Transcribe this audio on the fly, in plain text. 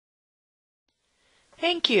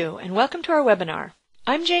Thank you, and welcome to our webinar.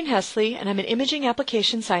 I'm Jane Hesley, and I'm an imaging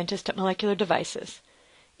application scientist at Molecular Devices.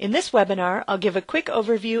 In this webinar, I'll give a quick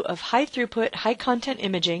overview of high-throughput, high-content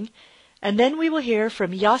imaging, and then we will hear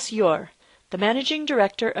from Jas Jor, the Managing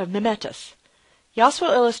Director of MIMETAS. Jas will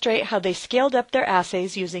illustrate how they scaled up their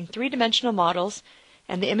assays using three-dimensional models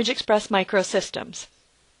and the ImageXpress microsystems.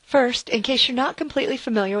 First, in case you're not completely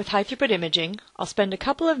familiar with high-throughput imaging, I'll spend a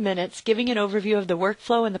couple of minutes giving an overview of the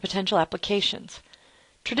workflow and the potential applications.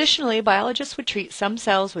 Traditionally, biologists would treat some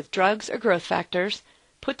cells with drugs or growth factors,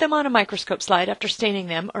 put them on a microscope slide after staining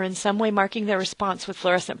them or in some way marking their response with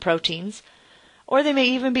fluorescent proteins, or they may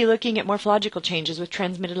even be looking at morphological changes with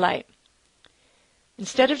transmitted light.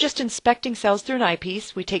 Instead of just inspecting cells through an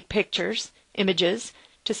eyepiece, we take pictures, images,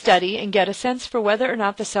 to study and get a sense for whether or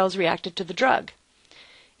not the cells reacted to the drug.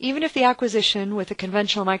 Even if the acquisition with a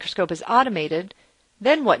conventional microscope is automated,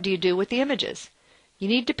 then what do you do with the images? You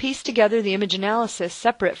need to piece together the image analysis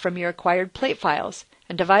separate from your acquired plate files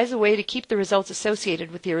and devise a way to keep the results associated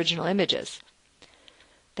with the original images.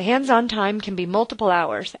 The hands-on time can be multiple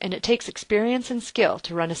hours, and it takes experience and skill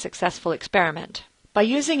to run a successful experiment. By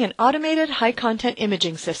using an automated high-content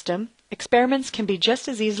imaging system, experiments can be just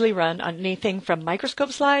as easily run on anything from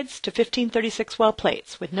microscope slides to 1536 well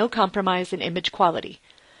plates with no compromise in image quality.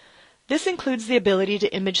 This includes the ability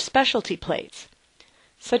to image specialty plates,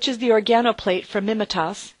 such as the OrganoPlate from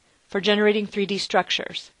MIMETAS for generating 3D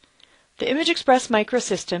structures. The ImageXpress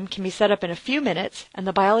microsystem can be set up in a few minutes, and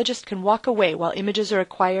the biologist can walk away while images are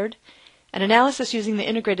acquired, and analysis using the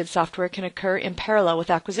integrated software can occur in parallel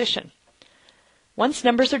with acquisition. Once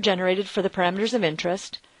numbers are generated for the parameters of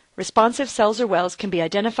interest, responsive cells or wells can be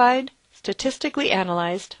identified, statistically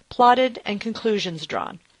analyzed, plotted, and conclusions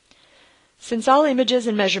drawn. Since all images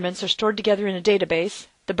and measurements are stored together in a database,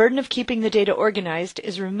 the burden of keeping the data organized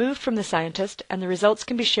is removed from the scientist, and the results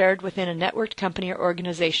can be shared within a networked company or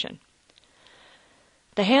organization.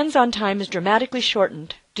 The hands-on time is dramatically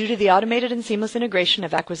shortened due to the automated and seamless integration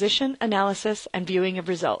of acquisition, analysis, and viewing of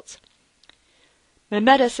results.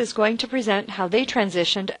 MIMETAS is going to present how they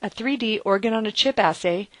transitioned a 3D organ-on-a-chip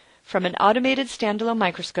assay from an automated standalone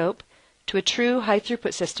microscope to a true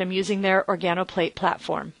high-throughput system using their OrganoPlate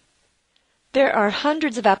platform. There are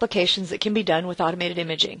hundreds of applications that can be done with automated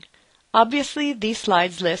imaging. Obviously, these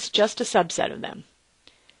slides list just a subset of them.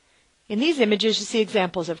 In these images, you see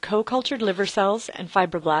examples of co-cultured liver cells and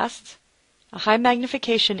fibroblasts, a high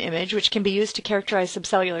magnification image which can be used to characterize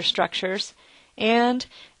subcellular structures, and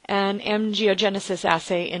an angiogenesis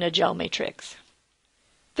assay in a gel matrix.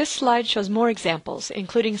 This slide shows more examples,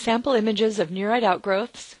 including sample images of neurite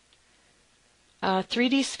outgrowths, a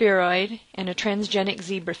 3D spheroid, and a transgenic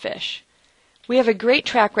zebrafish. We have a great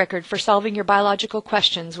track record for solving your biological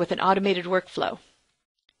questions with an automated workflow.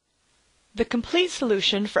 The complete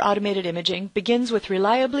solution for automated imaging begins with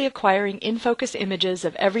reliably acquiring in-focus images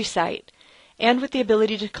of every site and with the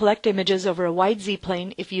ability to collect images over a wide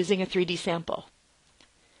Z-plane if using a 3D sample.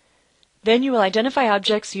 Then you will identify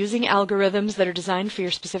objects using algorithms that are designed for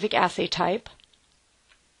your specific assay type.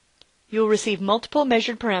 You will receive multiple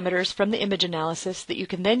measured parameters from the image analysis that you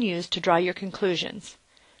can then use to draw your conclusions.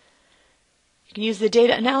 You can use the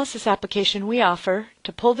data analysis application we offer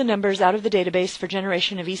to pull the numbers out of the database for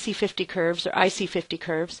generation of EC50 curves or IC50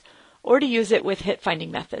 curves, or to use it with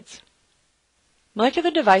hit-finding methods. Molecular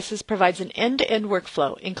Devices provides an end-to-end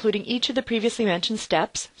workflow, including each of the previously mentioned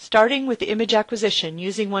steps, starting with the image acquisition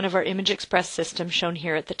using one of our ImageXpress systems shown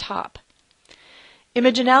here at the top.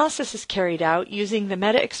 Image analysis is carried out using the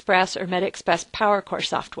MIMETAS or MIMEXpress PowerCore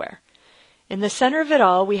software. In the center of it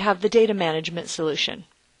all, we have the data management solution.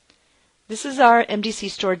 This is our MDC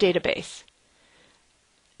store database.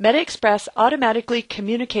 MIMEXpress automatically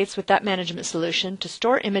communicates with that management solution to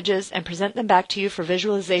store images and present them back to you for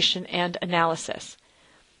visualization and analysis.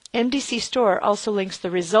 MDC store also links the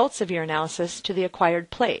results of your analysis to the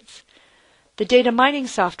acquired plates. The data mining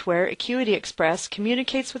software, AcuityXpress,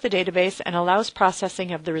 communicates with the database and allows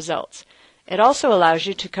processing of the results. It also allows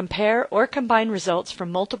you to compare or combine results from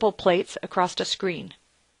multiple plates across a screen.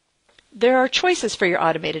 There are choices for your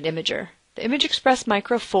automated imager. The ImageXpress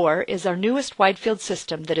Micro 4 is our newest wide-field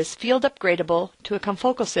system that is field upgradable to a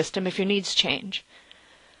Confocal system if your needs change.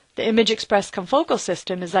 The ImageXpress Confocal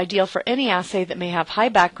system is ideal for any assay that may have high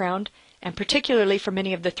background, and particularly for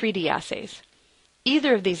many of the 3D assays.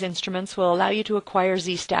 Either of these instruments will allow you to acquire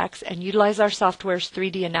Z-stacks and utilize our software's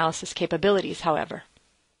 3D analysis capabilities, however.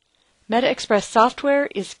 MIMEXpress software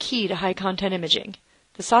is key to high-content imaging.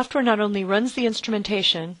 The software not only runs the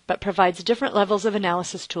instrumentation, but provides different levels of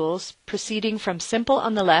analysis tools, proceeding from simple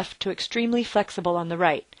on the left to extremely flexible on the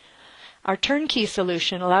right. Our turnkey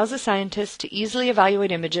solution allows a scientist to easily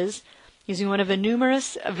evaluate images using one of the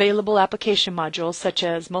numerous available application modules such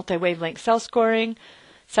as multi-wavelength cell scoring,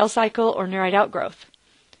 cell cycle, or neurite outgrowth.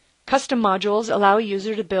 Custom modules allow a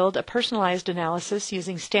user to build a personalized analysis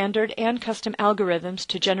using standard and custom algorithms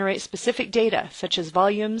to generate specific data such as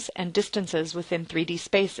volumes and distances within 3D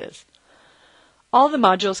spaces. All the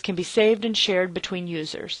modules can be saved and shared between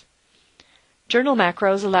users. Journal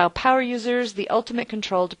macros allow power users the ultimate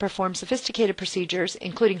control to perform sophisticated procedures,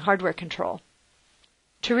 including hardware control.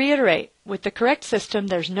 To reiterate, with the correct system,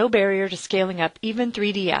 there's no barrier to scaling up even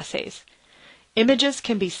 3D assays. Images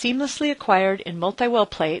can be seamlessly acquired in multi-well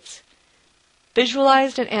plates,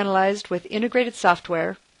 visualized and analyzed with integrated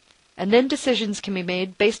software, and then decisions can be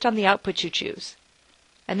made based on the output you choose.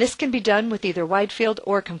 And this can be done with either wide-field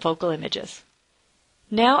or confocal images.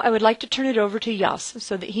 Now I would like to turn it over to Jos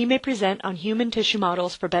so that he may present on human tissue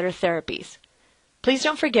models for better therapies. Please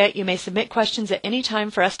don't forget you may submit questions at any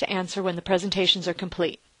time for us to answer when the presentations are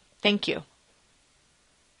complete. Thank you.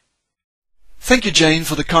 Thank you, Jane,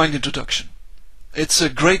 for the kind introduction. It's a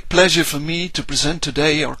great pleasure for me to present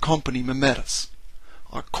today our company MIMETAS,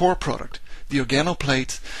 our core product, the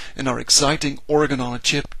OrganoPlate, and our exciting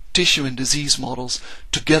organ-on-a-chip tissue and disease models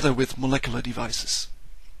together with molecular devices.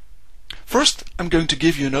 First, I'm going to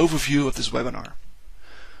give you an overview of this webinar.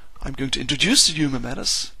 I'm going to introduce to you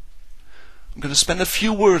MIMETAS. I'm going to spend a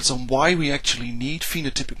few words on why we actually need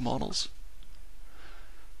phenotypic models.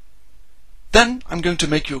 Then I'm going to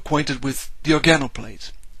make you acquainted with the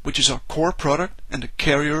OrganoPlate, which is our core product and the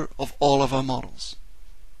carrier of all of our models.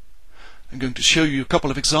 I'm going to show you a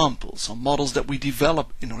couple of examples on models that we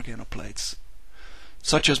develop in OrganoPlates,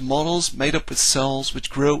 such as models made up with cells which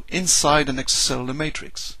grow inside an extracellular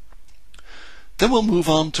matrix. Then we'll move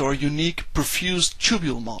on to our unique perfused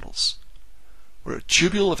tubule models, where a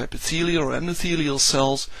tubule of epithelial or endothelial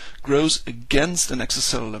cells grows against an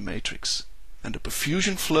extracellular matrix, and the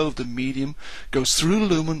perfusion flow of the medium goes through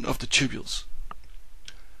the lumen of the tubules.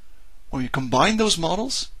 When we combine those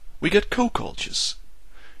models, we get co-cultures,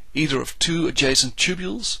 either of two adjacent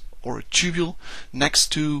tubules or a tubule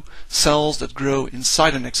next to cells that grow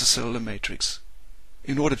inside an extracellular matrix,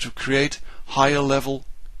 in order to create higher level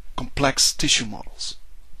complex tissue models.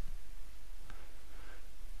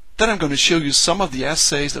 Then I'm going to show you some of the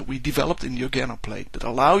assays that we developed in the OrganoPlate that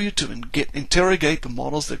allow you to interrogate the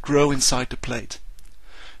models that grow inside the plate.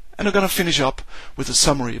 And I'm going to finish up with a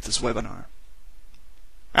summary of this webinar.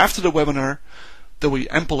 After the webinar, there will be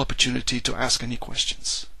ample opportunity to ask any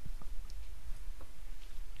questions.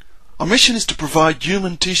 Our mission is to provide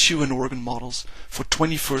human tissue and organ models for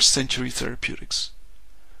 21st century therapeutics.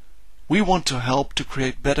 We want to help to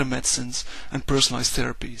create better medicines and personalized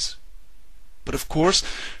therapies. But of course,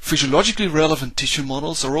 physiologically relevant tissue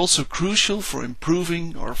models are also crucial for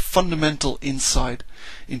improving our fundamental insight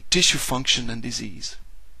in tissue function and disease.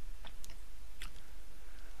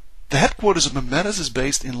 The headquarters of MIMETAS is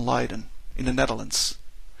based in Leiden, in the Netherlands.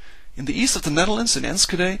 In the east of the Netherlands, in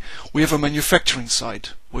Enschede, we have a manufacturing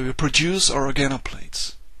site where we produce our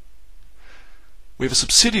OrganoPlates. We have a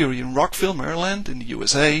subsidiary in Rockville, Maryland, in the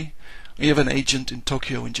USA. We have an agent in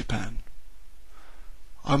Tokyo, in Japan.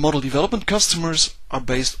 Our model development customers are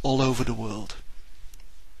based all over the world.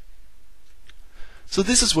 So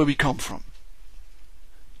this is where we come from.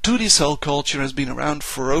 2D cell culture has been around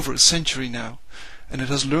for over a century now, and it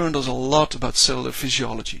has learned us a lot about cellular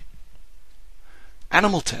physiology.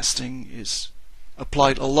 Animal testing is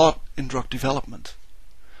applied a lot in drug development.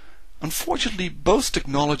 Unfortunately, both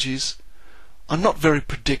technologies are not very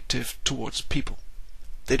predictive towards people.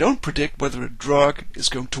 They don't predict whether a drug is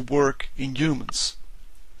going to work in humans.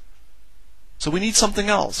 So we need something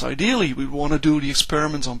else. Ideally, we want to do the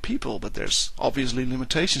experiments on people, but there's obviously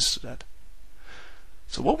limitations to that.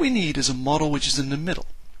 So what we need is a model which is in the middle,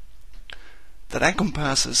 that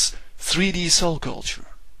encompasses 3D cell culture,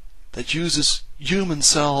 that uses human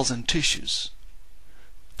cells and tissues,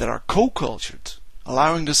 that are co-cultured,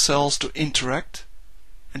 allowing the cells to interact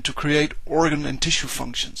and to create organ and tissue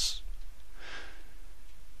functions.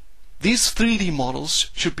 These 3D models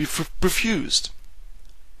should be perfused,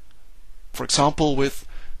 for example with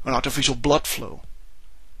an artificial blood flow.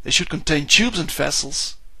 They should contain tubes and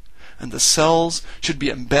vessels, and the cells should be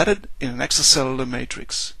embedded in an extracellular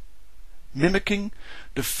matrix, mimicking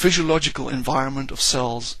the physiological environment of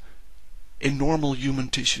cells in normal human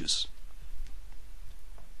tissues.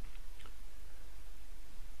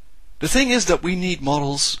 The thing is that we need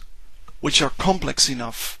models which are complex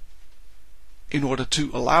enough in order to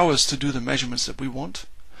allow us to do the measurements that we want,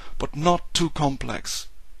 but not too complex,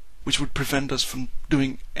 which would prevent us from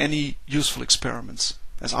doing any useful experiments.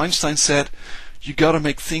 As Einstein said, you gotta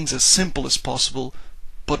make things as simple as possible,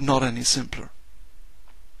 but not any simpler.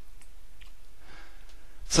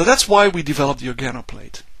 So that's why we developed the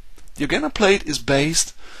OrganoPlate. The OrganoPlate is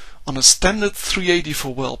based on a standard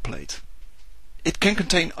 384 well plate. It can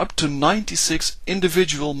contain up to 96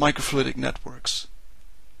 individual microfluidic networks.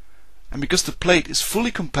 And because the plate is fully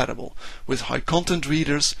compatible with high content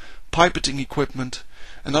readers, pipetting equipment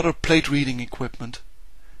and other plate reading equipment,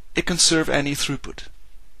 it can serve any throughput,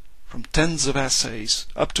 from tens of assays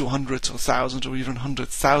up to hundreds or thousands or even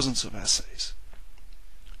thousands of assays.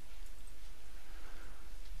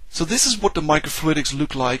 So this is what the microfluidics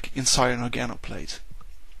look like inside an OrganoPlate.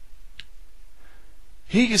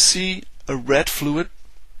 Here you see a red fluid,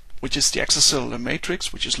 which is the extracellular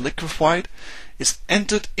matrix, which is liquefied, is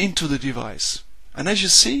entered into the device. And as you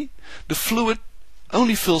see, the fluid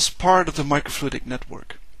only fills part of the microfluidic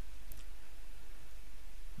network.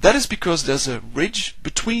 That is because there's a ridge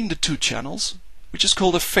between the two channels, which is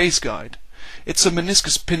called a phase guide. It's a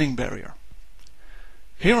meniscus pinning barrier.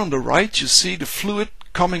 Here on the right you see the fluid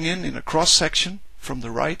coming in a cross section from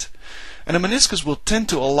the right, and the meniscus will tend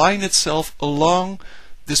to align itself along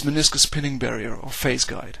this meniscus pinning barrier or phase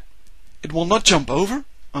guide. It will not jump over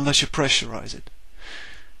unless you pressurize it.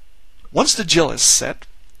 Once the gel is set,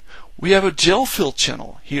 we have a gel-filled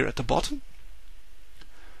channel here at the bottom,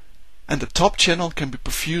 and the top channel can be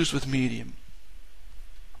perfused with medium.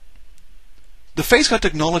 The phase guide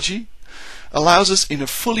technology allows us in a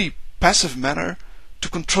fully passive manner to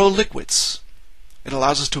control liquids. It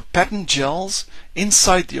allows us to pattern gels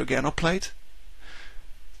inside the OrganoPlate.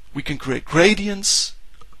 We can create gradients,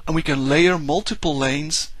 and we can layer multiple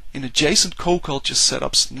lanes in adjacent co-culture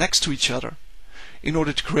setups next to each other in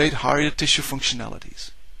order to create higher tissue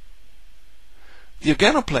functionalities. The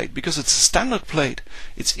OrganoPlate, because it's a standard plate,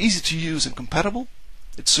 it's easy to use and compatible.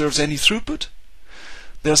 It serves any throughput.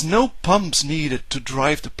 There's no pumps needed to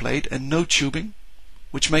drive the plate and no tubing,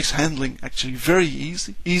 which makes handling actually very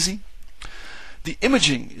easy. The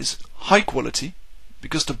imaging is high quality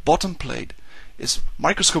because the bottom plate is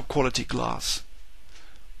microscope quality glass,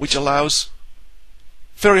 which allows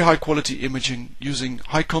very high quality imaging using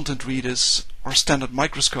high content readers or standard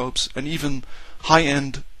microscopes and even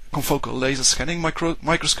high-end confocal laser scanning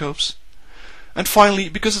microscopes. And finally,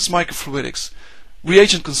 because it's microfluidics,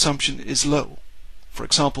 reagent consumption is low. For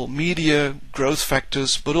example, media, growth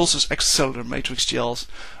factors, but also extracellular matrix gels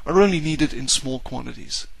are only needed in small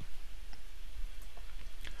quantities.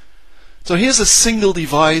 So here's a single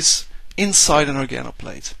device inside an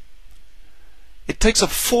OrganoPlate. It takes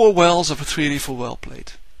up 4 wells of a 384 well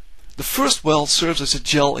plate. The first well serves as a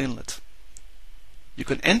gel inlet. You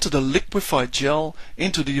can enter the liquefied gel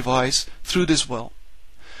into the device through this well.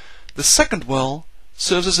 The second well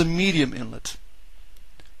serves as a medium inlet.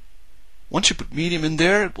 Once you put medium in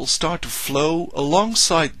there, it will start to flow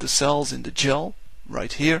alongside the cells in the gel,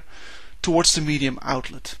 right here, towards the medium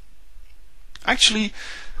outlet. Actually,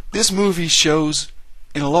 this movie shows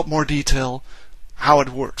in a lot more detail how it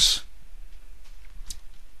works.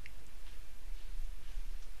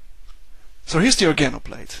 So here's the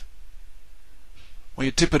OrganoPlate. When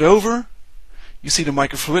you tip it over, you see the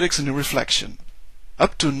microfluidics in the reflection.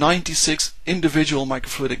 Up to 96 individual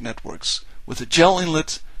microfluidic networks with a gel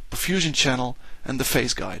inlet, perfusion channel and the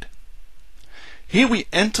phase guide. Here we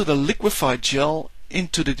enter the liquefied gel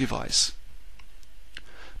into the device.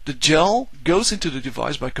 The gel goes into the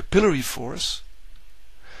device by capillary force,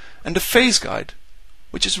 and the phase guide,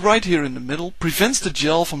 which is right here in the middle, prevents the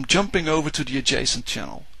gel from jumping over to the adjacent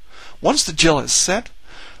channel. Once the gel is set,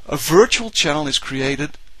 a virtual channel is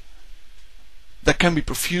created that can be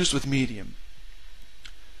perfused with medium.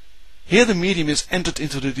 Here the medium is entered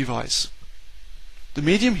into the device. The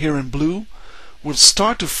medium, here in blue, will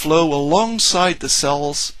start to flow alongside the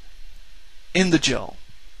cells in the gel.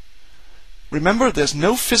 Remember, there's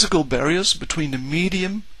no physical barriers between the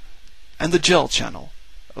medium and the gel channel,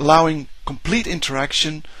 allowing complete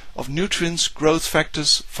interaction of nutrients, growth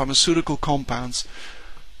factors, pharmaceutical compounds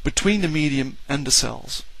between the medium and the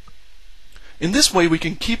cells. In this way we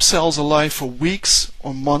can keep cells alive for weeks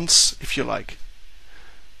or months if you like.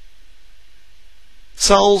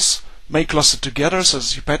 Cells may cluster together as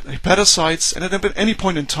hepatocytes, and at any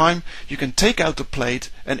point in time you can take out the plate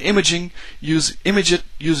and image it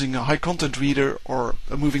using a high content reader or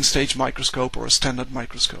a moving stage microscope or a standard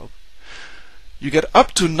microscope. You get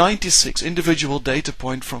up to 96 individual data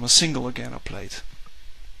points from a single OrganoPlate.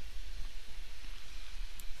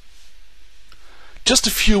 Just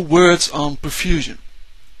a few words on perfusion.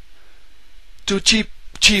 To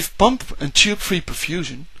achieve pump and tube-free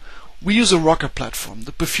perfusion, we use a rocker platform,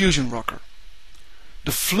 the perfusion rocker.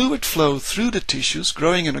 The fluid flow through the tissues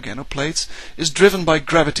growing in OrganoPlates is driven by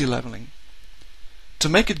gravity leveling. To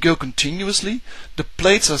make it go continuously, the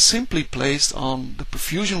plates are simply placed on the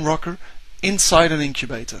perfusion rocker inside an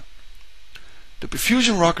incubator. The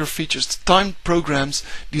perfusion rocker features timed programs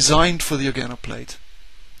designed for the OrganoPlate.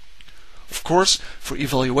 Of course, for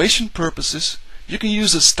evaluation purposes, you can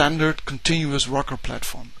use a standard continuous rocker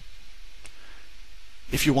platform.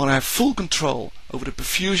 If you want to have full control over the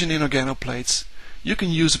perfusion in OrganoPlates, you can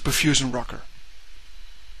use a perfusion rocker.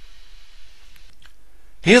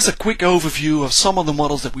 Here's a quick overview of some of the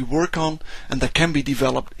models that we work on and that can be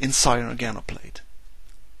developed inside an OrganoPlate.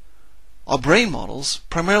 Our brain models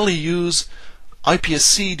primarily use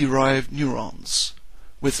iPSC-derived neurons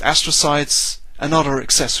with astrocytes and other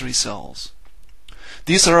accessory cells.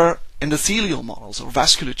 These are endothelial models or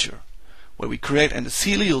vasculature, where we create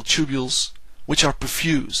endothelial tubules which are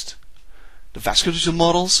perfused. The vasculature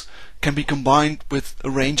models can be combined with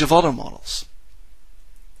a range of other models.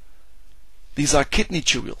 These are kidney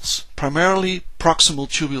tubules, primarily proximal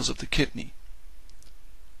tubules of the kidney,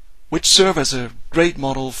 which serve as a great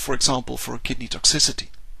model, for example, for kidney toxicity.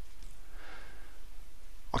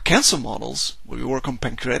 Our cancer models, where we work on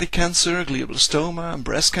pancreatic cancer, glioblastoma, and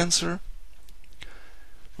breast cancer.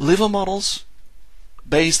 Liver models,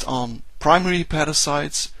 based on primary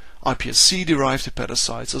hepatocytes, iPSC-derived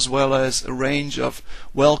hepatocytes, as well as a range of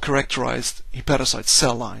well-characterized hepatocyte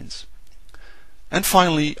cell lines. And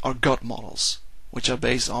finally, our gut models, which are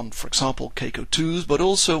based on, for example, KCO2s, but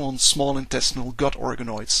also on small intestinal gut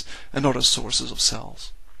organoids and other sources of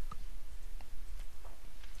cells.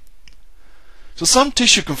 So some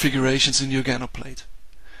tissue configurations in the OrganoPlate.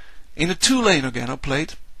 In a two-lane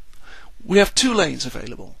OrganoPlate, we have two lanes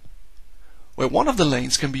available, where one of the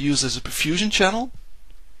lanes can be used as a perfusion channel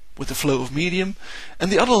with the flow of medium,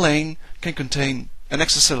 and the other lane can contain an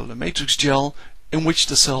extracellular matrix gel in which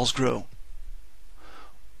the cells grow.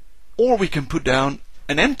 Or we can put down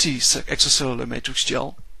an empty extracellular matrix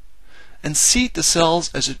gel and seed the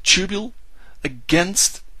cells as a tubule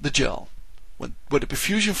against the gel, where the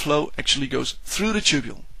perfusion flow actually goes through the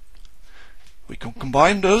tubule. We can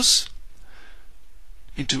combine those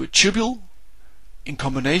into a tubule in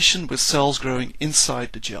combination with cells growing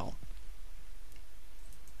inside the gel.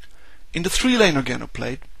 In the three-lane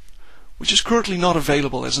OrganoPlate, which is currently not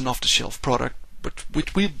available as an off-the-shelf product, but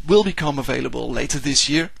which will become available later this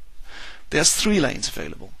year, there's three lanes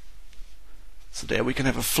available. So there we can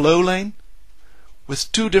have a flow lane with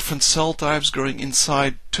two different cell types growing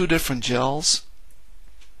inside two different gels.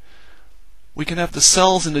 We can have the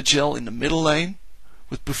cells in the gel in the middle lane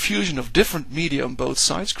with perfusion of different media on both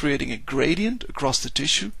sides, creating a gradient across the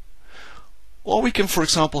tissue. Or we can, for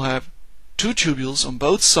example, have two tubules on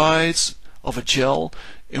both sides of a gel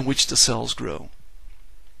in which the cells grow.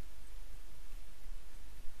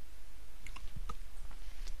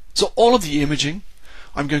 So all of the imaging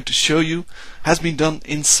I'm going to show you has been done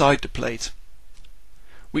inside the plate.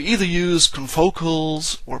 We either use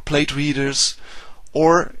confocals or plate readers,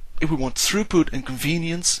 or if we want throughput and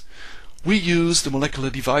convenience, we use the molecular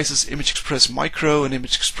devices ImageXpress Micro and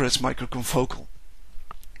ImageXpress Micro Confocal,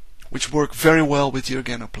 which work very well with the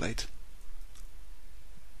OrganoPlate.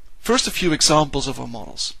 First, a few examples of our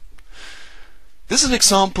models. This is an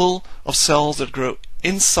example of cells that grow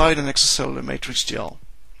inside an extracellular matrix gel.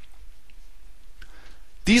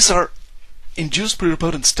 These are induced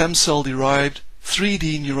pluripotent stem cell derived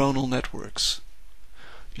 3D neuronal networks.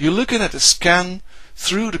 You're looking at a scan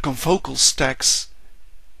through the confocal stacks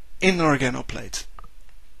in an OrganoPlate.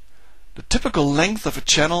 The typical length of a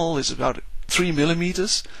channel is about 3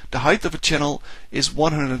 millimeters. The height of a channel is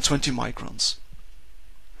 120 microns.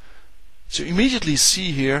 So you immediately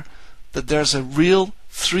see here that there's a real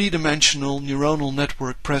three-dimensional neuronal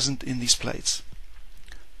network present in these plates.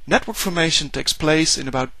 Network formation takes place in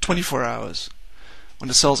about 24 hours. When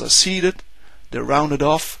the cells are seeded, they're rounded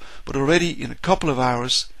off, but already in a couple of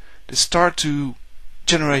hours they start to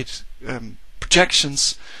generate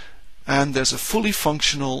projections, and there's a fully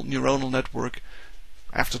functional neuronal network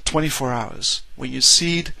after 24 hours when you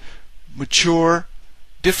seed mature,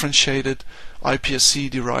 differentiated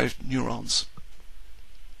iPSC-derived neurons.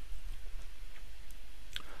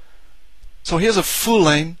 So here's a full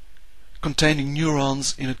lane containing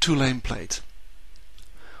neurons in a two-lane plate.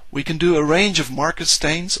 We can do a range of marker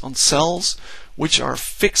stains on cells which are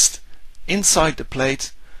fixed inside the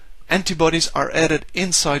plate. Antibodies are added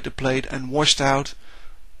inside the plate and washed out,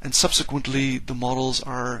 and subsequently the models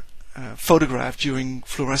are photographed during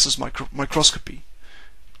fluorescence microscopy.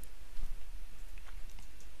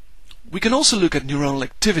 We can also look at neuronal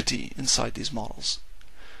activity inside these models.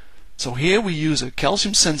 So here we use a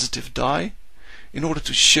calcium-sensitive dye in order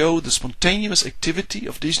to show the spontaneous activity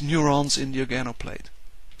of these neurons in the OrganoPlate.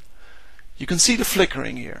 You can see the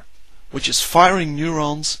flickering here, which is firing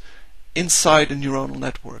neurons inside a neuronal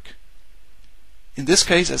network. In this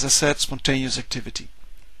case, as I said, spontaneous activity.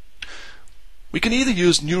 We can either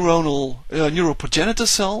use neuroprogenitor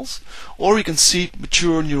cells, or we can seed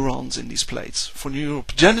mature neurons in these plates. For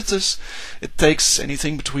neuroprogenitors, it takes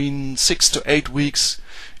anything between 6 to 8 weeks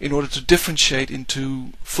in order to differentiate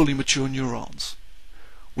into fully mature neurons.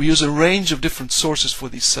 We use a range of different sources for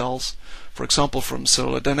these cells, for example from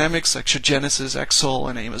Cellular Dynamics, Axiogenesis, Axol,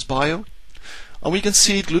 and AMS Bio. And we can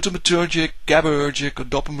seed glutamatergic, GABAergic, or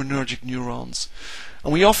dopaminergic neurons.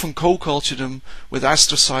 And we often co-culture them with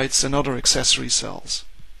astrocytes and other accessory cells.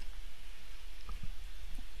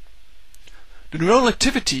 The neuronal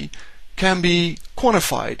activity can be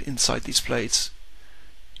quantified inside these plates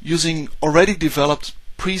using already developed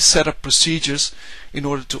pre-set up procedures in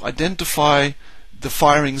order to identify the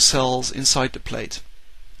firing cells inside the plate.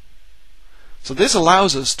 So this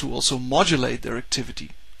allows us to also modulate their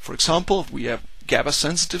activity. For example, if we have GABA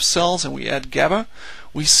sensitive cells and we add GABA,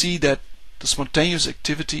 we see that the spontaneous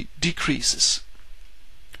activity decreases.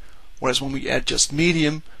 Whereas when we add just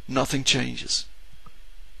medium, nothing changes.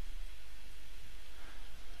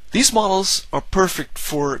 These models are perfect,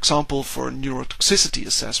 for example, for neurotoxicity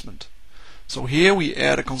assessment. So here we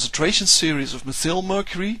add a concentration series of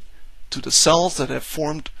methylmercury to the cells that have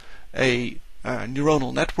formed a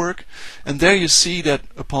neuronal network, and there you see that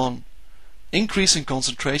upon increasing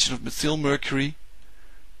concentration of methylmercury,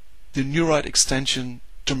 the neurite extension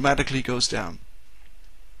dramatically goes down.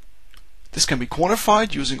 This can be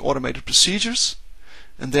quantified using automated procedures,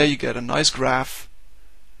 and there you get a nice graph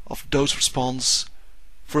of dose response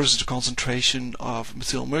versus the concentration of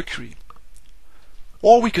methylmercury.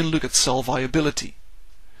 Or we can look at cell viability.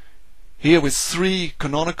 Here with 3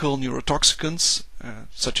 canonical neurotoxicants,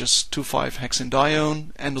 such as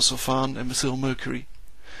 2,5-hexandione, endosulfan, and methylmercury.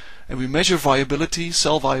 And we measure viability,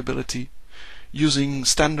 cell viability, using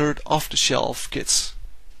standard off-the-shelf kits.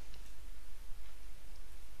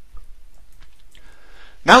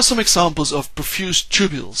 Now some examples of perfused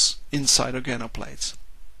tubules inside organoplates.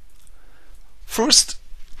 First,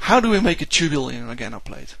 how do we make a tubule in an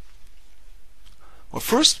organoplate? Well,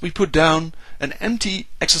 first we put down an empty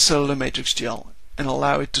extracellular matrix gel and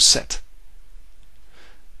allow it to set.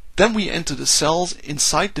 Then we enter the cells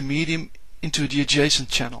inside the medium into the adjacent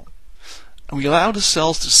channel, and we allow the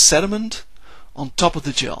cells to sediment on top of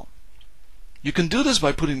the gel. You can do this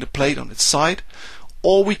by putting the plate on its side,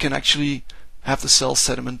 or we can actually have the cells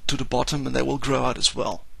sediment to the bottom and they will grow out as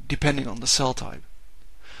well, depending on the cell type.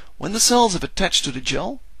 When the cells have attached to the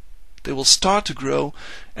gel, they will start to grow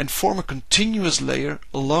and form a continuous layer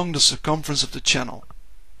along the circumference of the channel.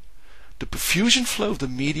 The perfusion flow of the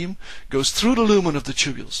medium goes through the lumen of the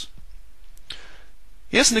tubules.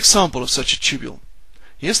 Here's an example of such a tubule.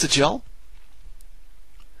 Here's the gel,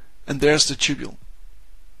 and there's the tubule.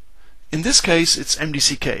 In this case, it's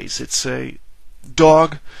MDCKs. It's a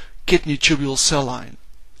dog kidney tubule cell line.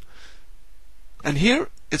 And here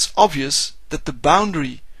it's obvious that the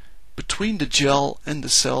boundary between the gel and the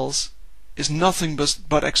cells is nothing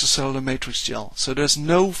but extracellular matrix gel. So there's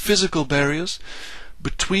no physical barriers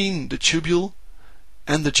between the tubule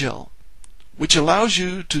and the gel, which allows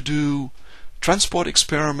you to do transport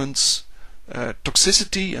experiments,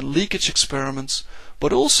 toxicity and leakage experiments,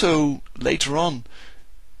 but also later on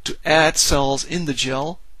to add cells in the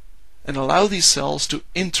gel and allow these cells to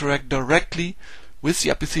interact directly with the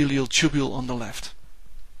epithelial tubule on the left.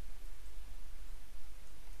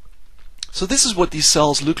 So this is what these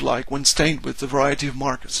cells look like when stained with a variety of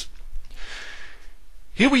markers.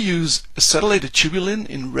 Here we use acetylated tubulin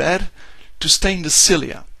in red to stain the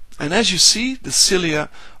cilia. And as you see, the cilia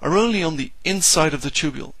are only on the inside of the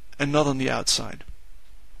tubule and not on the outside.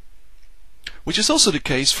 Which is also the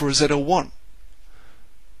case for Z01.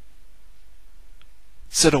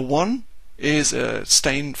 Z01 is a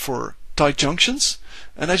stain for tight junctions,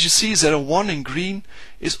 and as you see, Z01 in green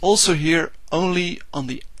is also here only on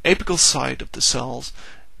the apical side of the cells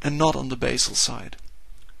and not on the basal side.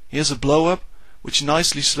 Here's a blow-up which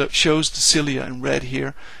nicely shows the cilia in red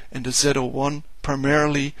here and the Z01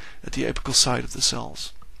 primarily at the apical side of the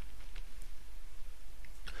cells.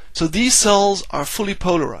 So these cells are fully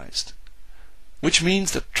polarized, which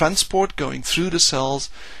means that transport going through the cells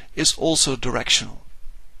is also directional.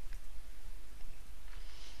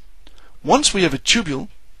 Once we have a tubule,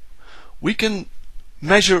 we can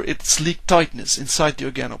measure its leak tightness inside the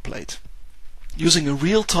organoplate using a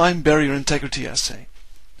real-time barrier integrity assay.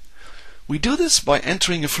 We do this by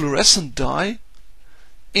entering a fluorescent dye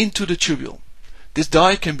into the tubule. This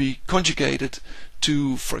dye can be conjugated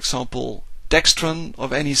to, for example, dextran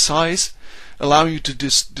of any size, allowing you to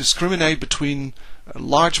discriminate between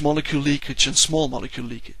large molecule leakage and small molecule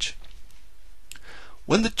leakage.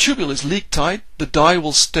 When the tubule is leak tight, the dye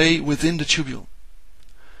will stay within the tubule.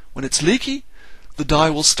 When it's leaky, the dye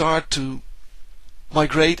will start to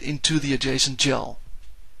migrate into the adjacent gel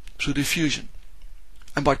through diffusion.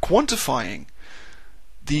 And by quantifying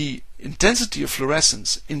the intensity of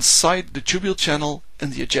fluorescence inside the tubule channel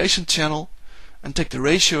and the adjacent channel, and take the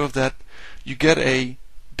ratio of that, you get a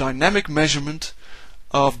dynamic measurement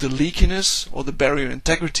of the leakiness or the barrier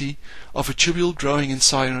integrity of a tubule growing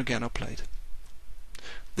inside an organoplate.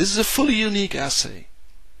 This is a fully unique assay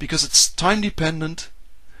because it's time dependent,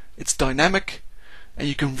 it's dynamic, and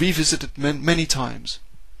you can revisit it many times.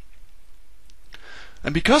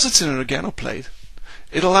 And because it's in an organoplate,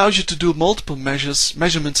 it allows you to do multiple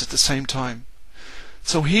measurements at the same time.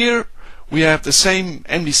 So here we have the same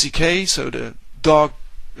MDCK, so the dog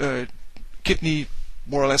kidney,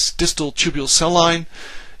 more or less distal tubule cell line,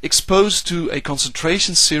 exposed to a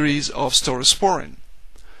concentration series of staurosporin,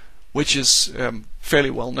 which is fairly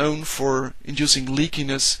well known for inducing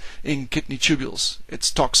leakiness in kidney tubules.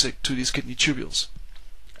 It's toxic to these kidney tubules.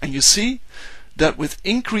 And you see that with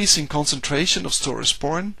increasing concentration of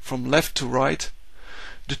staurosporin from left to right,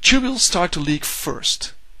 the tubules start to leak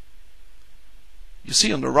first. You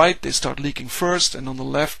see on the right they start leaking first, and on the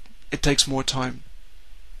left it takes more time.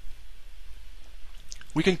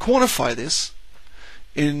 We can quantify this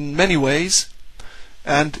in many ways,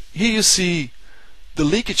 and here you see the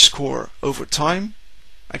leakage score over time,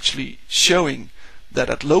 actually showing that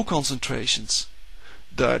at low concentrations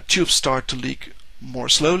the tubes start to leak more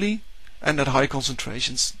slowly, and at high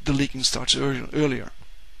concentrations the leaking starts earlier.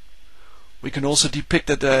 We can also depict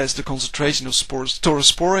that as the concentration of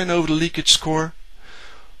staurosporin over the leakage score,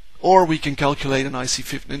 or we can calculate an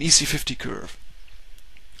EC50 curve.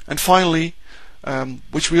 And finally,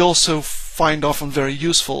 which we also find often very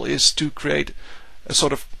useful, is to create a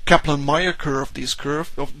sort of Kaplan-Meier curve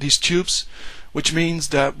of these tubes, which means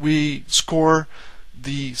that we score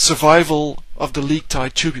the survival of the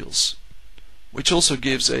leak-tight tubules, which also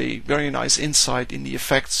gives a very nice insight in the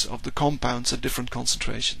effects of the compounds at different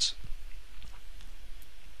concentrations.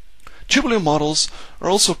 Tubular models are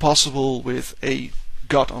also possible with a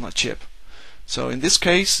gut on a chip. So in this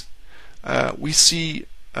case, we see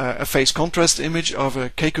a phase contrast image of a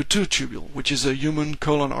KCO2 tubule, which is a human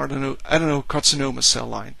colon adenocarcinoma cell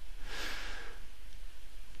line.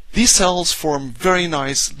 These cells form very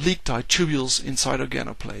nice leak-tight tubules inside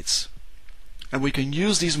organoplates, and we can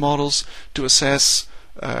use these models to assess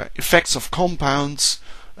effects of compounds,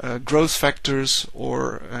 growth factors,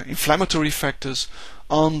 or inflammatory factors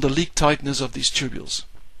on the leak tightness of these tubules.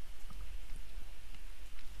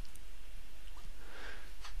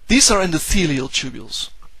 These are endothelial tubules.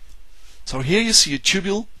 So here you see a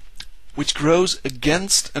tubule which grows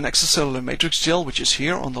against an extracellular matrix gel, which is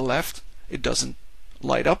here on the left. It doesn't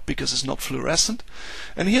light up because it's not fluorescent.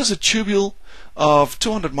 And here's a tubule of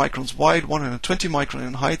 200 microns wide, 120 micron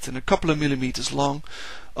in height, and a couple of millimeters long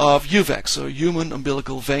of UVEC, so human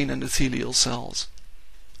umbilical vein endothelial cells.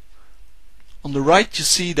 On the right you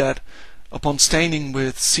see that upon staining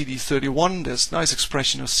with CD31, there's nice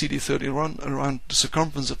expression of CD31 around the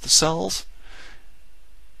circumference of the cells,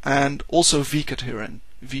 and also V-cadherin.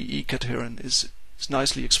 VE-cadherin is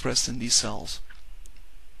nicely expressed in these cells.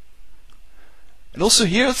 And also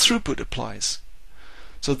here throughput applies.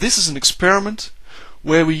 So this is an experiment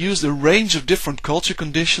where we used a range of different culture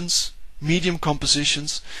conditions, medium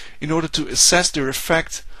compositions, in order to assess their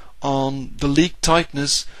effect on the leak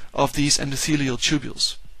tightness of these endothelial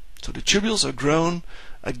tubules. So the tubules are grown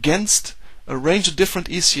against a range of different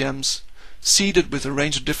ECMs, seeded with a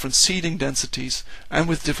range of different seeding densities and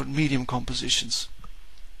with different medium compositions.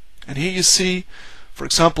 And here you see, for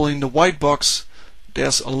example, in the white box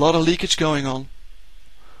there's a lot of leakage going on,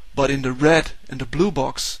 but in the red and the blue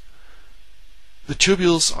box the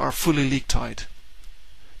tubules are fully leak tight.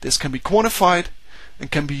 This can be quantified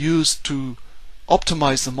and can be used to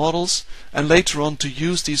optimize the models, and later on to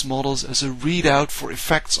use these models as a readout for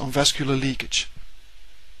effects on vascular leakage.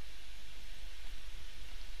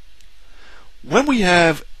 When we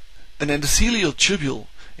have an endothelial tubule,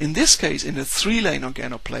 in this case in a 3-lane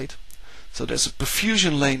organoplate, so there's a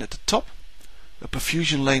perfusion lane at the top, a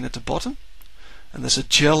perfusion lane at the bottom, and there's a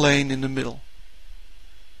gel lane in the middle.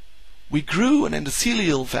 We grew an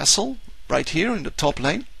endothelial vessel right here in the top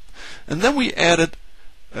lane, and then we added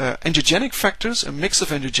angiogenic factors, a mix of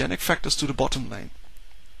angiogenic factors, to the bottom lane.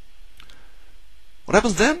 What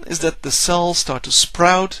happens then is that the cells start to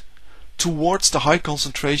sprout towards the high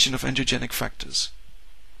concentration of angiogenic factors.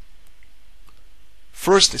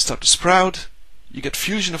 First they start to sprout, you get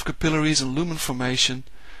fusion of capillaries and lumen formation,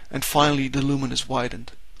 and finally the lumen is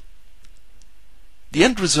widened. The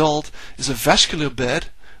end result is a vascular bed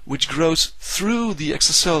which grows through the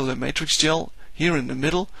extracellular matrix gel, here in the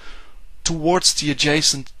middle, towards the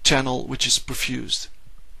adjacent channel which is perfused.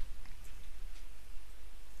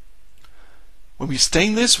 When we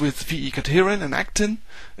stain this with VE cadherin and actin,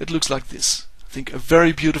 it looks like this. I think a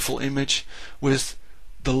very beautiful image with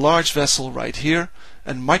the large vessel right here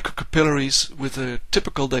and microcapillaries with a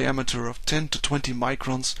typical diameter of 10 to 20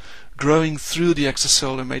 microns growing through the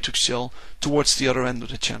extracellular matrix gel towards the other end of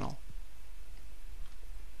the channel.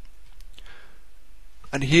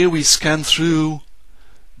 And here we scan through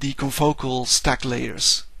the confocal stack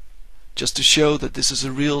layers just to show that this is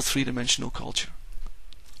a real three-dimensional culture.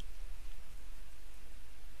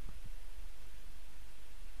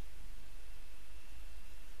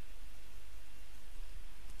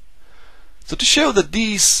 So to show that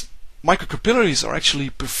these microcapillaries are actually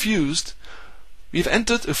perfused, we've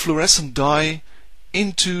entered a fluorescent dye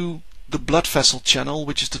into the blood vessel channel,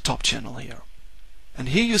 which is the top channel here. And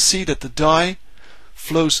here you see that the dye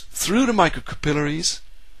flows through the microcapillaries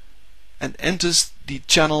and enters the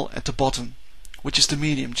channel at the bottom, which is the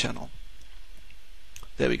medium channel.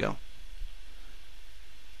 There we go.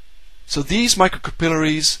 So these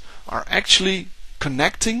microcapillaries are actually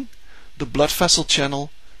connecting the blood vessel channel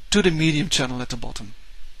to the medium channel at the bottom.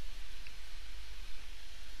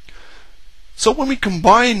 So when we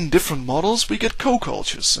combine different models, we get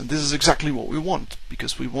co-cultures, and this is exactly what we want,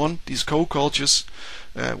 because we want these co-cultures,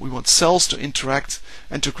 we want cells to interact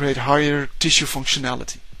and to create higher tissue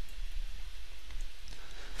functionality.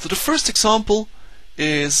 So the first example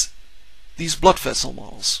is these blood vessel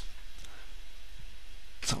models.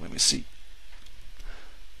 So let me see.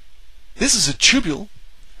 This is a tubule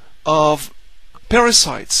of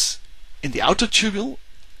parasites in the outer tubule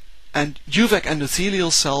and UVAC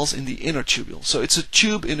endothelial cells in the inner tubule. So it's a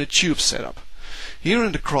tube in a tube setup. Here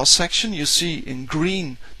in the cross section you see in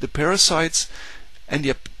green the parasites and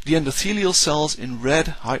the endothelial cells in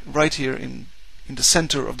red right here in the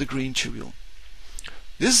center of the green tubule.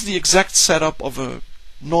 This is the exact setup of a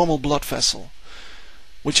normal blood vessel,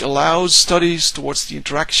 which allows studies towards the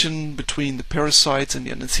interaction between the parasites and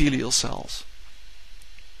the endothelial cells.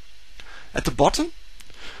 At the bottom,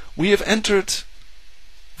 we have entered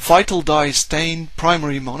vital dye stained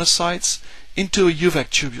primary monocytes into a UVAC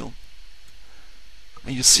tubule.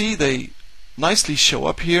 And you see they nicely show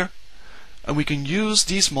up here, and we can use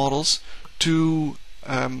these models to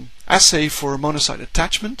assay for monocyte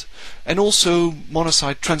attachment and also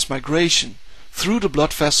monocyte transmigration through the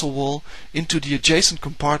blood vessel wall into the adjacent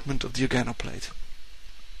compartment of the OrganoPlate.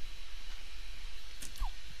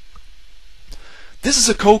 This is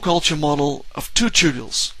a co-culture model of two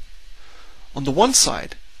tubules. On the one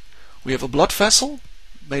side, we have a blood vessel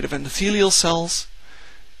made of endothelial cells,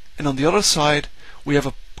 and on the other side, we have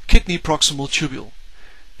a kidney proximal tubule,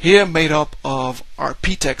 here made up of our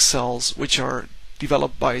PTEX cells, which are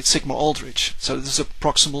developed by Sigmar Aldrich. So this is a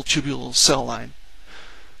proximal tubule cell line.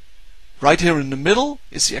 Right here in the middle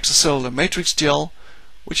is the extracellular matrix gel,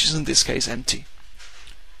 which is in this case empty.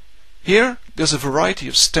 Here, there's a variety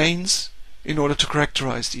of stains in order to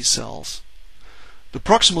characterize these cells. The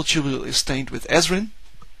proximal tubule is stained with ezrin.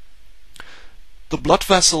 The blood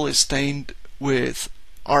vessel is stained with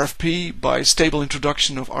RFP by stable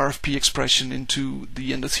introduction of RFP expression into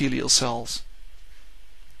the endothelial cells.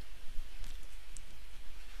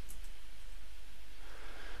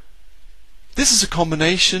 This is a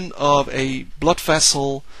combination of a blood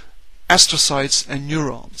vessel, astrocytes and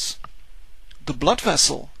neurons. The blood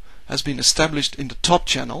vessel has been established in the top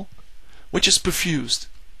channel, which is perfused.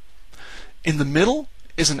 In the middle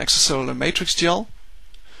is an extracellular matrix gel,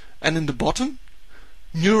 and in the bottom,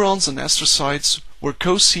 neurons and astrocytes were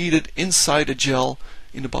co-seeded inside a gel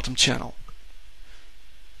in the bottom channel.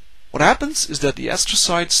 What happens is that the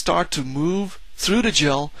astrocytes start to move through the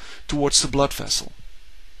gel towards the blood vessel,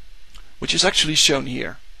 which is actually shown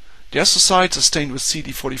here. The astrocytes are stained with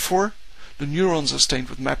CD44, the neurons are stained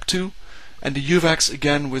with MAP2, and the UVACs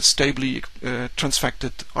again with stably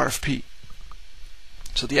transfected RFP.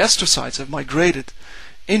 So the astrocytes have migrated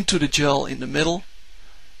into the gel in the middle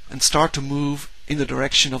and start to move in the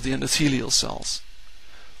direction of the endothelial cells.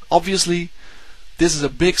 Obviously, this is a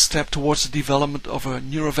big step towards the development of a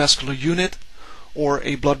neurovascular unit or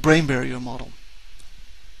a blood-brain barrier model.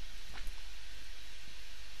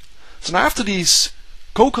 So now after these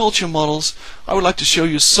co-culture models, I would like to show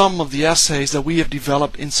you some of the assays that we have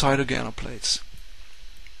developed inside OrganoPlates.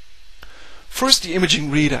 First, the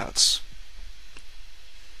imaging readouts.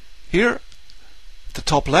 Here, at the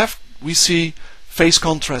top left, we see phase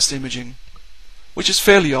contrast imaging, which is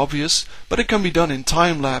fairly obvious, but it can be done in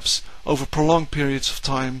time-lapse over prolonged periods of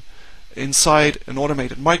time inside an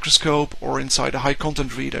automated microscope or inside a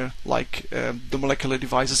high-content reader like the molecular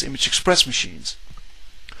devices ImageXpress machines.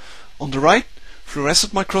 On the right,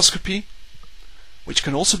 fluorescent microscopy, which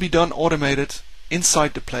can also be done automated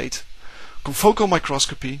inside the plate, confocal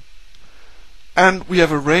microscopy, and we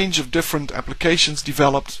have a range of different applications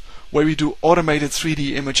developed where we do automated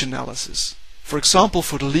 3D image analysis. For example,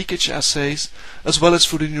 for the leakage assays as well as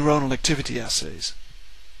for the neuronal activity assays.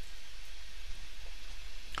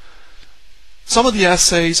 Some of the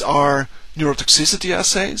assays are neurotoxicity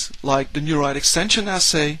assays, like the neurite extension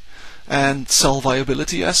assay and cell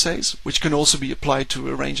viability assays, which can also be applied to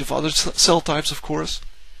a range of other cell types, of course.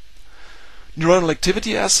 Neuronal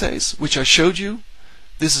activity assays, which I showed you.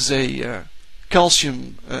 This is a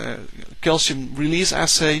calcium release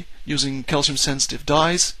assay using calcium sensitive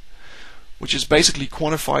dyes, which is basically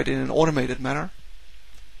quantified in an automated manner.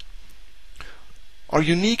 Our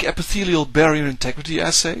unique epithelial barrier integrity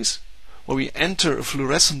assays, where we enter a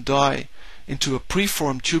fluorescent dye into a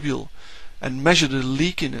preformed tubule and measure the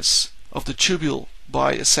leakiness of the tubule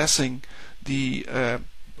by assessing the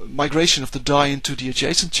migration of the dye into the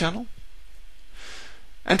adjacent channel.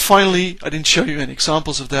 And finally, I didn't show you any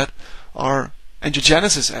examples of that, are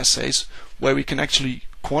angiogenesis assays, where we can actually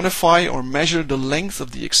quantify or measure the length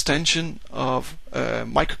of the extension of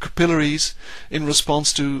microcapillaries in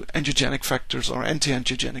response to angiogenic factors or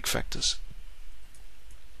anti-angiogenic factors.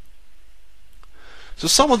 So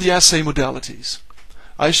some of the assay modalities.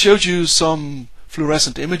 I showed you some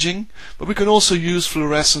fluorescent imaging, but we can also use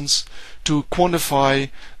fluorescence to quantify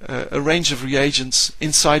a range of reagents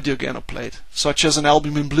inside the organoplate, such as an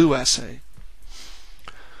albumin blue assay.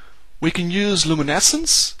 We can use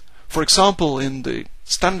luminescence, for example in the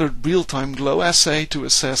standard real-time glow assay, to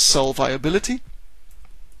assess cell viability.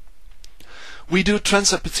 We do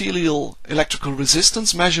transepithelial electrical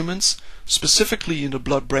resistance measurements, specifically in the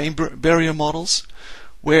blood-brain barrier models,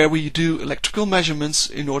 where we do electrical measurements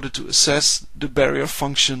in order to assess the barrier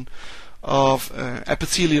function of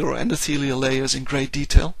epithelial or endothelial layers in great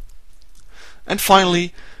detail. And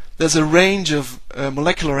finally, there's a range of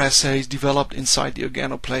molecular assays developed inside the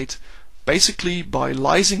organoplate, basically by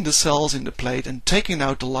lysing the cells in the plate and taking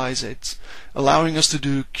out the lysates, allowing us to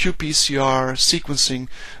do qPCR, sequencing,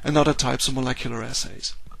 and other types of molecular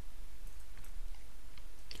assays.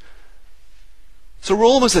 So we're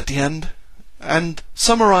almost at the end, and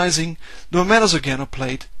summarizing, the MIMETAS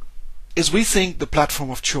organoplate is, we think, the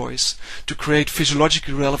platform of choice to create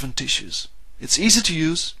physiologically relevant tissues. It's easy to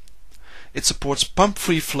use, it supports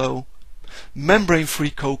pump-free flow,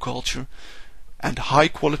 membrane-free co-culture, and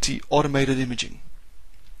high-quality automated imaging.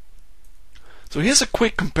 So here's a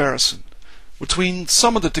quick comparison between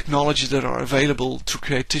some of the technologies that are available to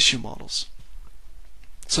create tissue models.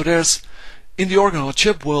 So there's, in the organoid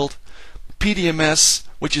chip world, PDMS,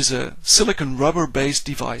 which is a silicon rubber-based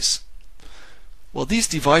device. Well, these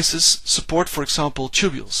devices support, for example,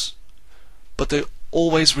 tubules, but they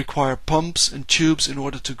always require pumps and tubes in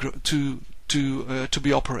order to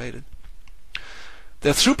be operated.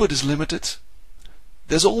 Their throughput is limited.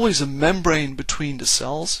 There's always a membrane between the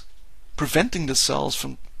cells, preventing the cells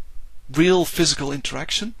from real physical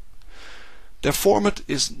interaction. Their format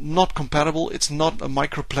is not compatible. It's not a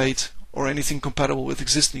microplate or anything compatible with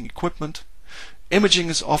existing equipment. Imaging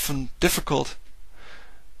is often difficult,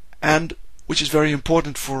 and which is very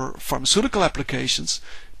important for pharmaceutical applications,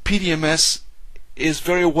 PDMS is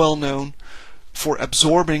very well known for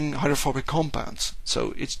absorbing hydrophobic compounds,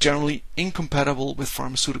 so it's generally incompatible with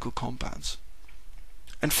pharmaceutical compounds.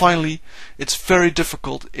 And finally, it's very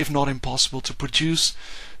difficult, if not impossible, to produce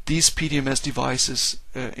these PDMS devices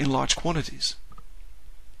in large quantities.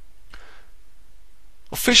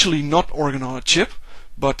 Officially not organ-on-a-chip,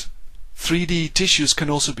 but 3D tissues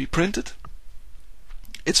can also be printed.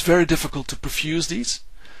 It's very difficult to perfuse these,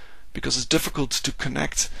 because it's difficult to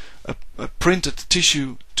connect a printed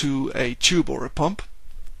tissue to a tube or a pump,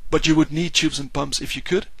 but you would need tubes and pumps if you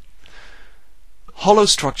could. Hollow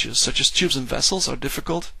structures such as tubes and vessels are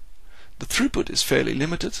difficult. The throughput is fairly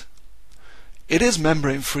limited. It is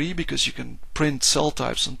membrane free because you can print cell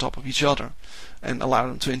types on top of each other and allow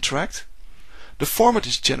them to interact. The format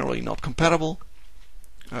is generally not compatible.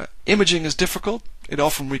 Imaging is difficult. It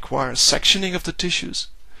often requires sectioning of the tissues.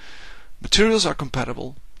 Materials are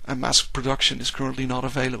compatible, and mass production is currently not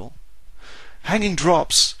available. Hanging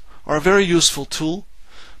drops are a very useful tool,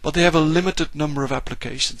 but they have a limited number of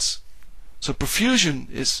applications. So perfusion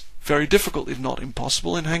is very difficult, if not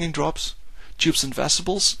impossible, in hanging drops. Tubes and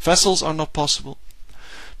vessels are not possible.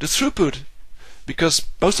 The throughput because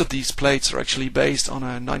most of these plates are actually based on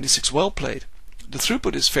a 96 well plate, the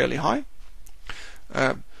throughput is fairly high.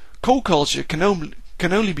 Co-culture can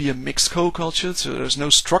only be a mixed co-culture, so there's no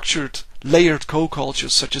structured layered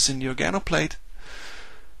co-cultures such as in the OrganoPlate.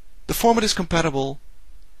 The format is compatible.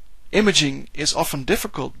 Imaging is often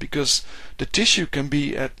difficult because the tissue can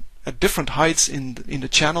be at different heights in the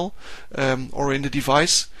channel or in the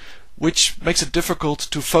device, which makes it difficult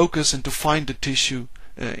to focus and to find the tissue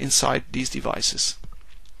inside these devices.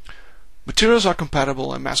 Materials are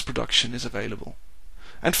compatible and mass production is available.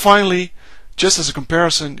 And finally, just as a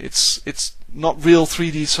comparison, it's not real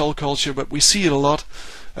 3D cell culture, but we see it a lot,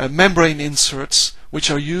 membrane inserts, which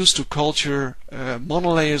are used to culture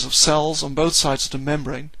monolayers of cells on both sides of the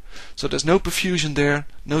membrane. So there's no perfusion there,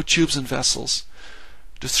 no tubes and vessels.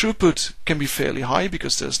 The throughput can be fairly high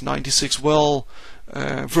because there's 96 well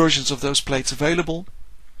versions of those plates available.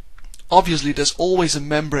 Obviously there's always a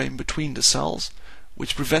membrane between the cells,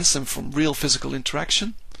 which prevents them from real physical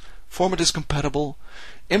interaction. Format is compatible.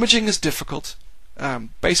 Imaging is difficult.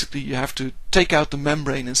 Basically you have to take out the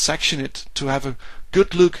membrane and section it to have a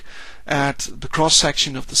good look at the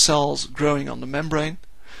cross-section of the cells growing on the membrane.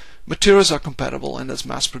 Materials are compatible and there's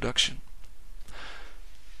mass production.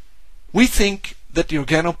 We think that the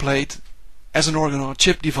OrganoPlate as an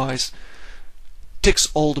organ-on-a-chip device ticks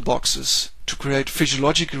all the boxes to create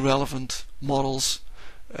physiologically relevant models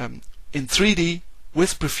in 3D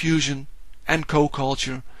with perfusion and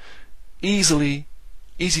co-culture, easy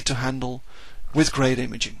to handle with great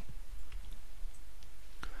imaging.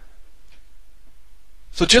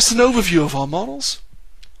 So just an overview of our models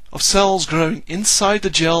of cells growing inside the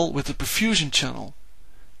gel with a perfusion channel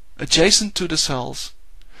adjacent to the cells.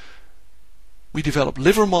 We develop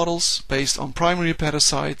liver models based on primary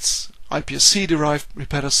hepatocytes, iPSC-derived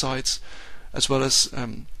hepatocytes, as well as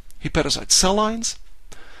hepatocyte cell lines.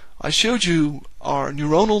 I showed you our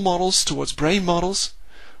neuronal models towards brain models,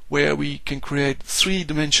 where we can create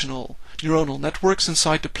three-dimensional neuronal networks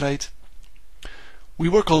inside the plate. We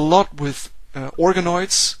work a lot with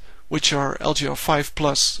organoids, which are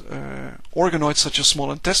LGR5+ organoids such as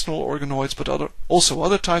small intestinal organoids, but also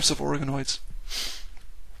other types of organoids.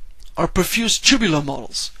 Our perfused tubular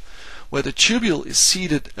models, where the tubule is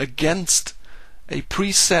seated against a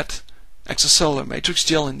preset extracellular matrix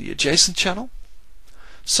gel in the adjacent channel,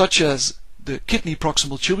 such as the kidney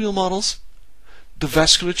proximal tubule models, the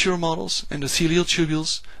vasculature models, endothelial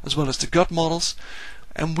tubules, as well as the gut models,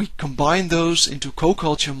 and we combine those into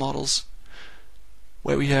co-culture models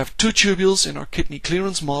where we have two tubules in our kidney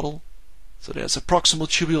clearance model, so there's a proximal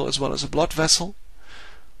tubule as well as a blood vessel,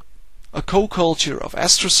 a co-culture of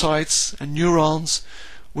astrocytes and neurons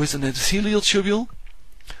with an endothelial tubule,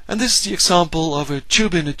 and this is the example of a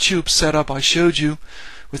tube-in-a-tube setup I showed you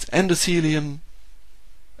with endothelium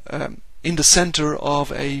in the center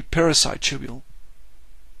of a parasite tubule.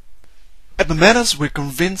 At MIMETAS we're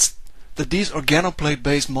convinced that these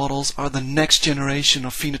OrganoPlate-based models are the next generation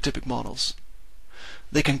of phenotypic models.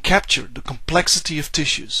 They can capture the complexity of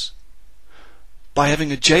tissues by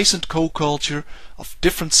having adjacent co-culture of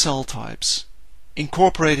different cell types,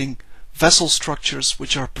 incorporating vessel structures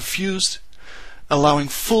which are perfused, allowing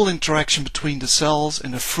full interaction between the cells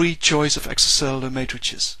and a free choice of extracellular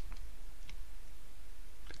matrices.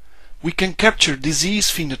 We can capture disease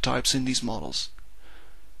phenotypes in these models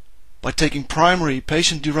by taking primary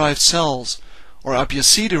patient-derived cells or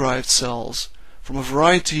iPSC-derived cells from a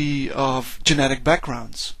variety of genetic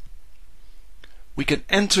backgrounds. We can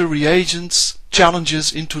enter reagents,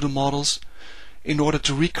 challenges into the models in order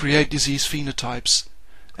to recreate disease phenotypes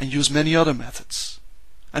and use many other methods.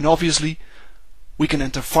 And obviously we can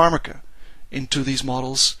enter pharmaca into these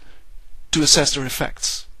models to assess their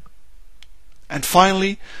effects. And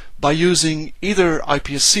finally, by using either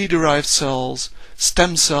iPSC-derived cells,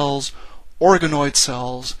 stem cells, organoid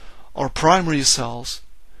cells, or primary cells,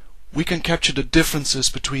 we can capture the differences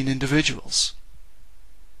between individuals.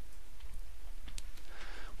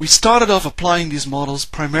 We started off applying these models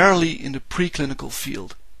primarily in the preclinical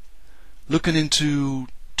field, looking into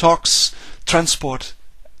tox, transport,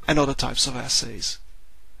 and other types of assays.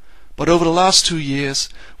 But over the last 2 years,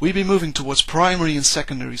 we've been moving towards primary and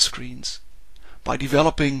secondary screens by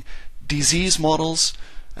developing disease models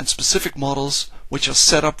and specific models which are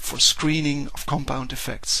set up for screening of compound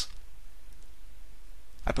effects.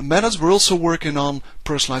 At MIMETAS we're also working on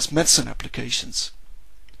personalized medicine applications,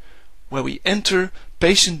 where we enter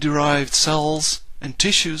patient-derived cells and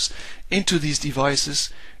tissues into these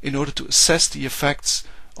devices in order to assess the effects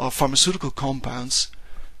of pharmaceutical compounds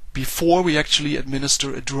before we actually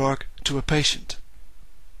administer a drug to a patient.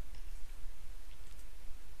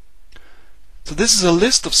 So this is a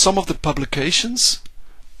list of some of the publications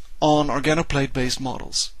on organoplate-based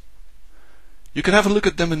models. You can have a look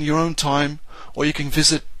at them in your own time, or you can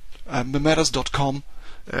visit mimetas.com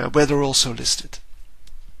where they're also listed.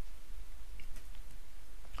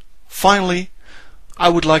 Finally, I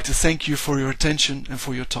would like to thank you for your attention and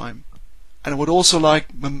for your time. And I would also like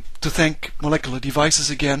to thank Molecular Devices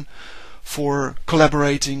again for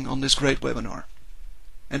collaborating on this great webinar.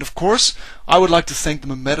 And of course, I would like to thank the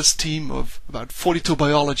MIMETAS team of about 42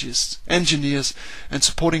 biologists, engineers, and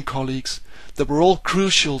supporting colleagues that were all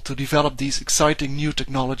crucial to develop these exciting new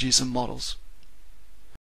technologies and models.